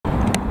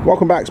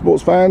Welcome back,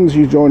 sports fans.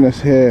 You join us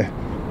here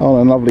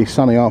on a lovely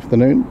sunny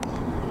afternoon.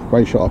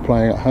 Grayshott are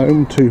playing at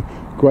home to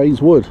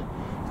Grayswood.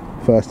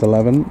 First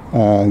 11,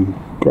 and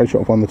Grayshott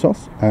have won the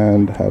toss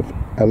and have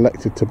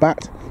elected to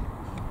bat.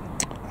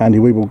 Andy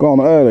Wheble gone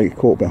early,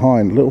 caught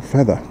behind, little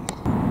feather.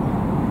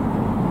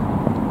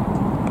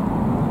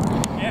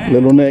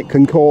 Little Nick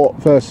and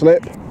caught first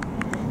slip.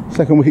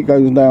 Second wicket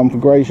goes down for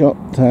Grayshott,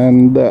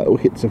 and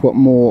hits have got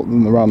more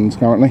than the runs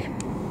currently.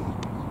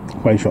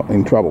 Grayshott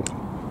in trouble.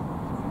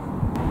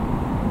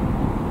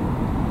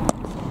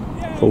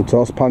 Full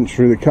toss, punch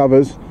through the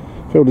covers.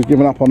 Fielder's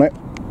given up on it,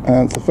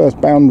 and it's the first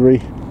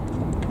boundary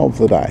of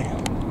the day.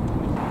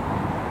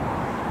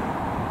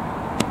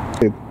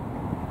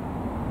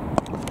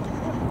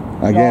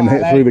 Again,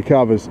 hit through the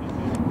covers.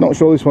 Not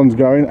sure this one's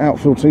going.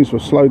 Outfield seems to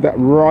have slowed that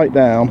right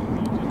down,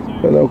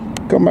 but they'll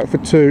come back for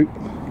two.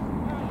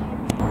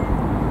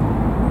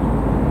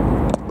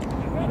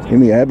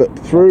 In the air, but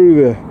through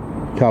the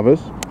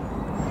covers.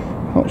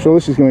 Not sure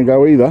this is going to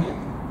go either.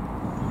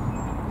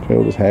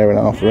 Fielder's herring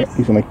after it.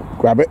 He's going to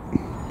grab it.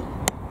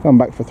 Come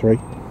back for three.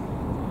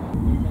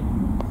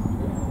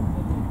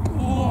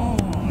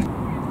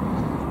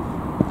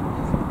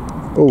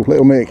 Oh,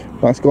 little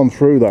Mick. That's gone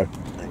through though.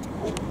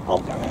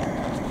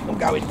 I'm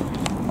going.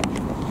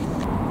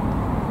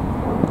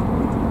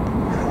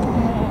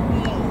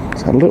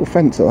 It's had a little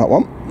fence at that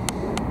one.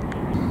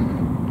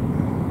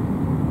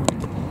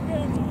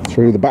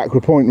 Through the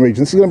backward point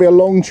region. This is going to be a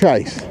long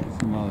chase.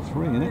 It's another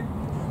three, isn't it?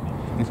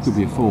 This could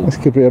be a four. This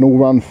could be an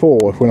all-run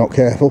four if we're not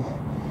careful.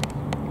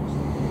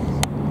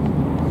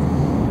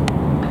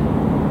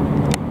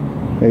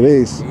 It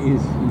is.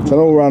 It's an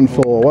all-run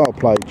four. Well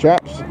played,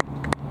 chaps.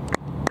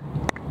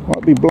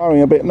 Might be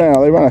blowing a bit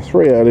now. They ran a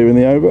three earlier in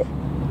the over.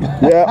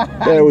 Yeah,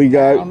 there we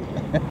go.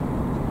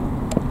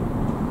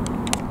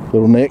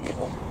 Little Nick.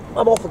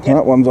 I'm off again.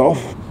 That one's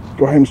off.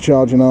 Graham's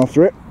charging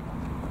after it.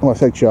 Well, I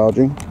say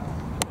charging.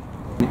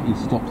 He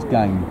stops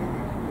game.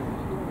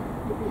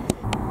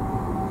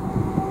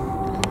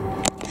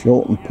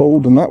 Short and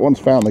pulled, and that one's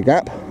found the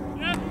gap.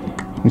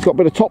 He's got a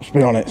bit of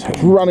topspin on it, so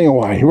it's running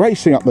away,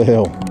 racing up the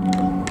hill.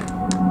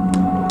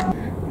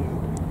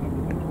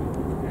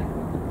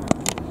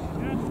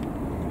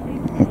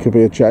 That could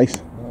be a chase.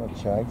 Another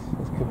chase.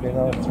 This could be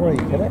another three,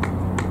 can it?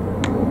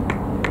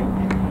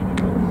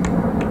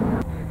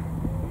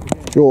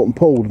 Short and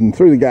pulled and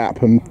through the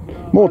gap, and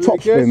more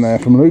topspin there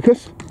from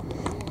Lucas.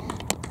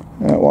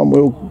 That one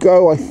will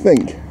go, I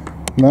think.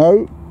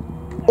 No.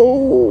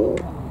 Oh!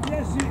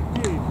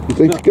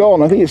 It's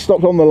gone. I think it's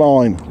stopped on the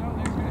line.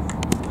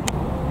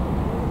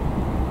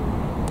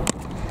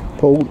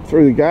 Pulled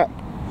through the gap.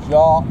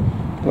 Shot.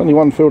 There's only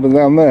one fielder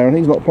down there, and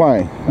he's not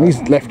playing. And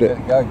he's left it.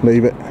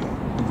 Leave it.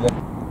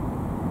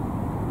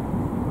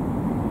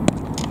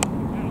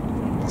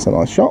 That's a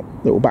nice shot.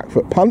 Little back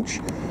foot punch.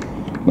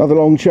 Another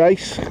long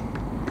chase.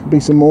 Could be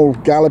some more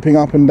galloping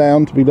up and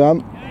down to be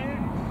done.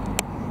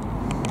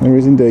 There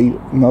is indeed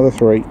another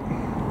three.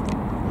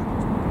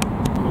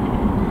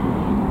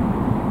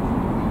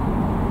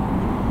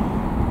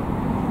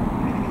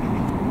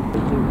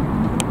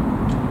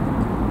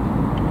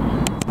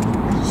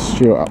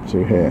 Stuart up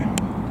to here.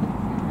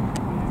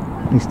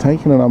 He's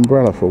taking an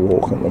umbrella for a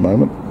walk at the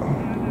moment.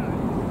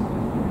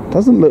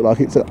 Doesn't look like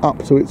it's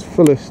up to its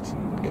fullest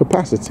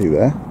capacity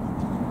there,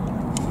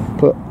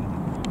 but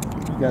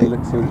Yeah,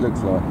 let's see what it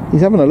looks like.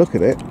 he's having a look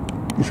at it.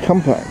 He's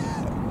come back.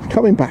 He's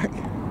coming back.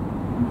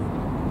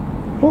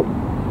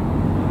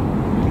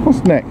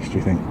 What's next, do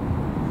you think?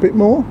 A bit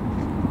more?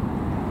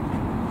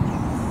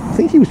 I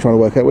think he was trying to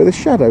work out where the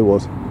shadow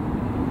was.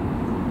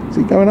 Is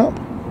it going up?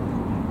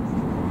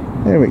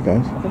 There it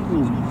goes. I think he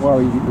was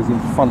worried it was in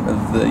front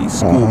of the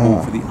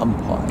scoreboard for the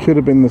umpire. Could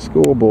have been the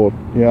scoreboard.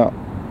 Yeah,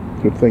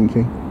 good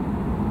thinking.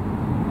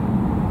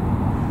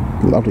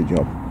 Lovely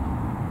job.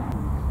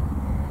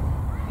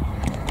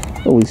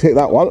 Oh, he's hit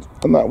that one,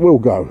 and that will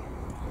go.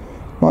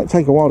 Might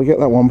take a while to get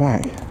that one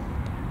back.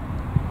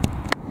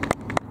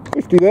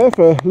 50 there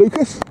for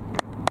Lucas.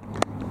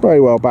 Very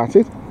well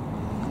batted.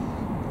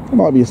 It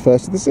might be his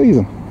first of the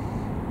season.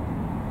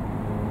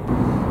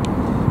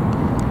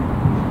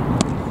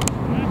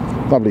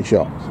 Lovely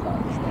shot.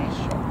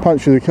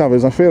 Punch through the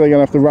covers. I feel they're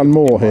going to have to run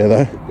more here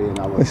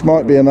though. This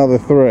might be another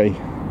three.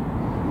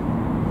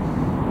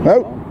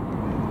 Nope.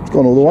 It's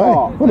gone all the way.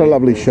 What a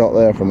lovely shot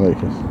there from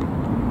Lucas.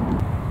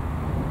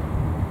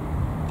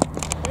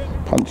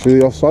 Punch through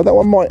the offside. That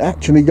one might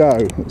actually go.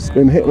 It's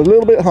been hit a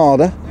little bit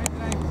harder.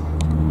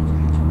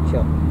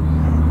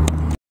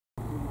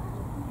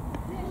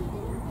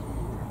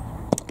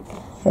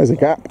 There's a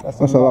gap. That's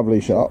a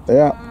lovely shot.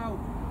 Yeah.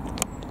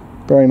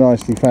 Very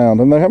nicely found.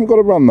 And they haven't got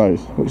to run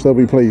those, which they'll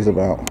be pleased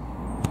about.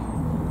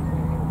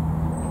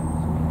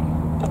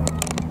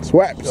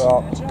 Swept.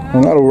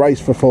 And that'll race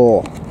for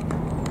four.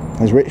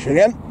 There's Rich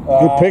again.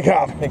 Good pick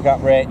up. Pick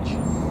up, Rich.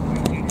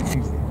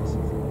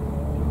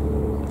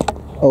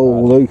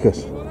 Oh,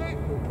 Lucas.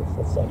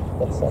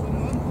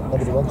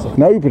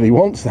 Nobody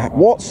wants that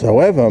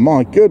whatsoever.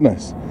 My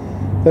goodness.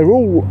 They're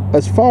all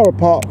as far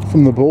apart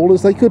from the ball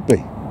as they could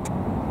be.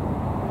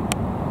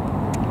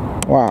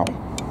 Wow.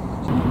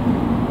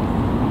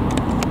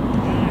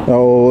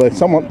 Oh,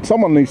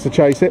 someone needs to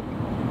chase it.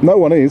 No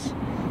one is,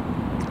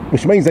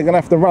 which means they're going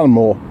to have to run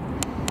more.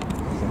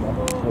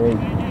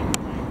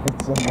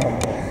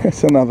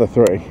 It's another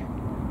 3.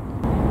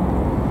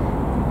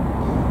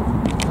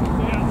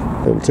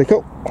 Little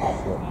tickle.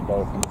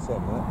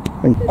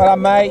 Hello,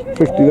 mate.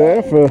 50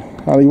 there for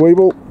Ali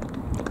Wheble.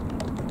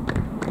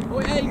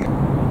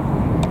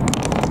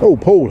 Oh,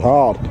 pulled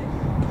hard.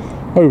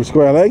 Over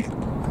square leg.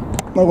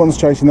 No one's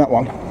chasing that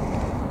one.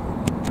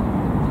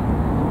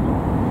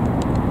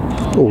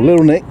 Oh,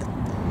 little nick.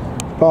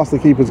 Past the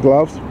keeper's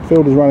gloves.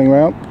 Fielder's running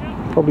around.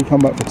 Probably come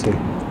back for 2.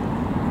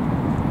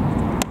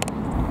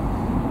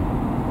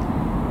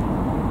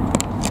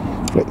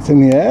 Flicked in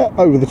the air,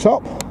 over the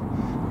top.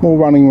 More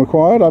running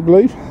required, I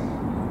believe.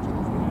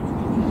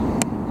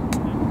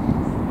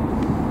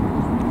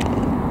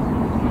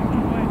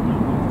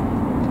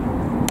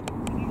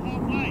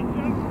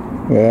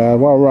 Yeah,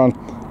 well run.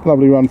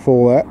 Lovely run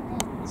for that.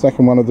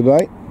 Second one of the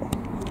day.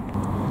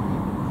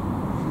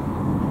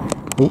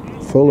 Ooh,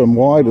 full and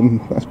wide, and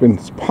that's been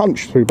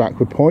punched through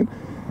backward point.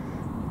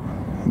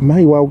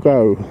 May well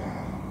go.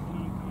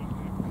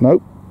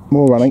 Nope,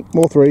 more running,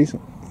 more 3s.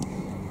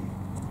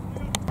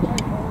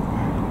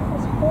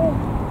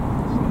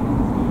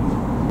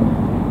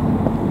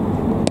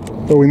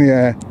 Oh, in the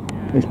air.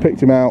 He's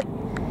picked him out.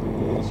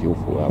 That's your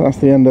fault. That's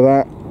the end of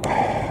that.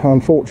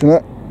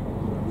 Unfortunate.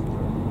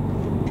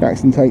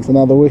 Jackson takes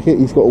another wicket.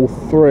 He's got all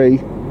 3.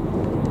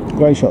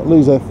 Grayshott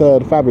lose their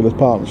 3rd. Fabulous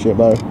partnership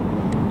though.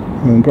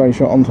 And then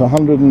Grayshott on to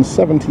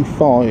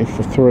 175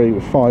 for 3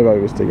 with 5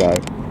 overs to go.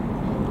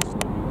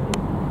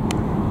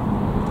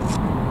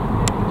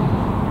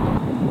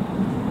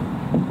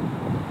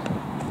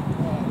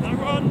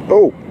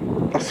 Oh,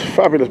 that's a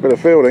fabulous bit of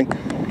fielding.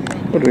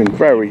 Would have been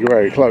very,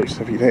 very close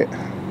if he'd hit.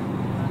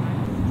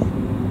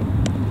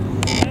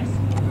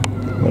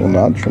 Little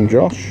nudge from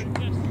Josh.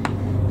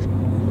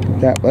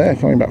 Gap there,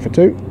 coming back for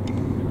 2.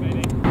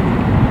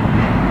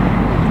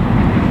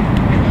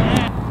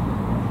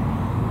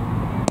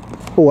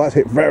 Oh, that's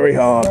hit very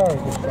hard.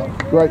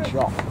 Great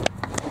shot.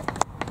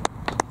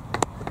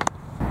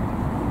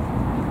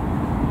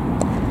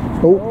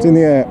 Oh, it's in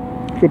the air.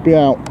 Could be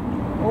out.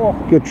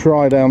 Good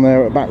try down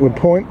there at backward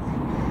point.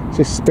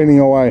 Just spinning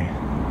away.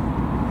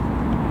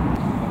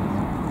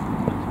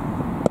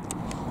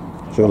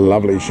 It's a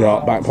lovely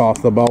shot back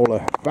past the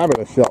bowler.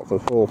 Fabulous shot for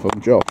 4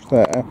 from Josh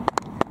there.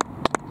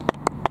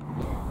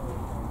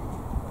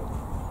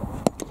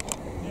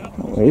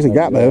 There's a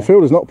gap there. The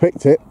fielder's not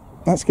picked it.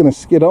 That's going to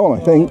skid on,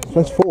 I think.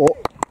 That's 4.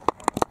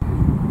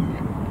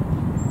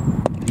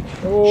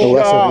 Oh,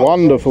 that's a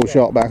wonderful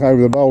shot back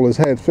over the bowler's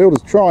head.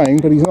 Fielder's trying,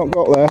 but he's not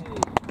got there.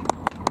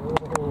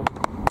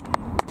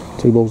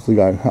 2 balls to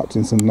go.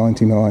 Hutchinson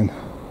 99.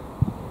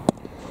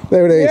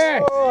 There it is.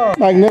 Yes!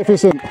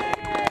 Magnificent.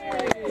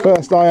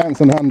 First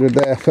Ianson 100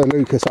 there for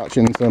Lucas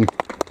Hutchinson.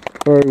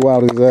 Very well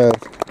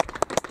deserved.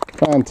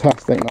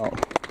 Fantastic knock.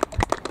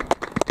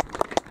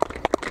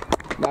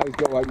 Now he's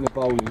got to open the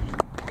bowling.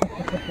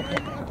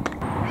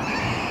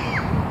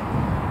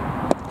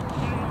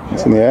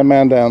 It's in the air,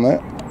 man down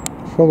there.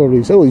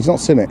 Probably. Oh, he's not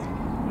seen it.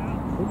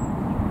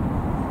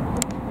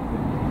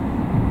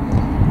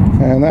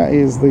 And that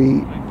is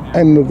the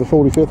end of the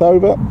 45th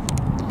over.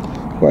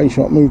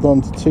 Grayshott moved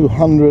on to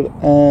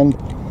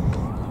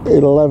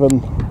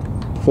 211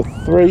 for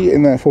 3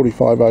 in their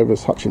 45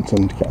 overs.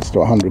 Hutchinson gets to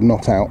 100,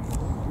 not out.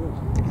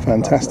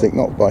 Fantastic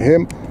knock by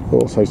him.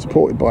 Also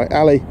supported by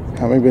Ali,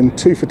 having been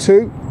 2 for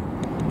 2.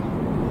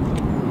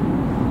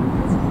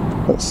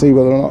 Let's see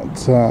whether or not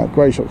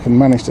Grayshott can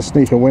manage to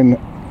sneak a win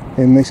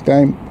in this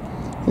game.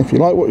 If you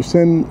like what you've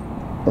seen,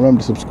 remember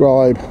to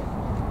subscribe,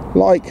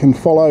 like and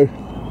follow,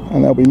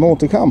 and there'll be more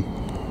to come.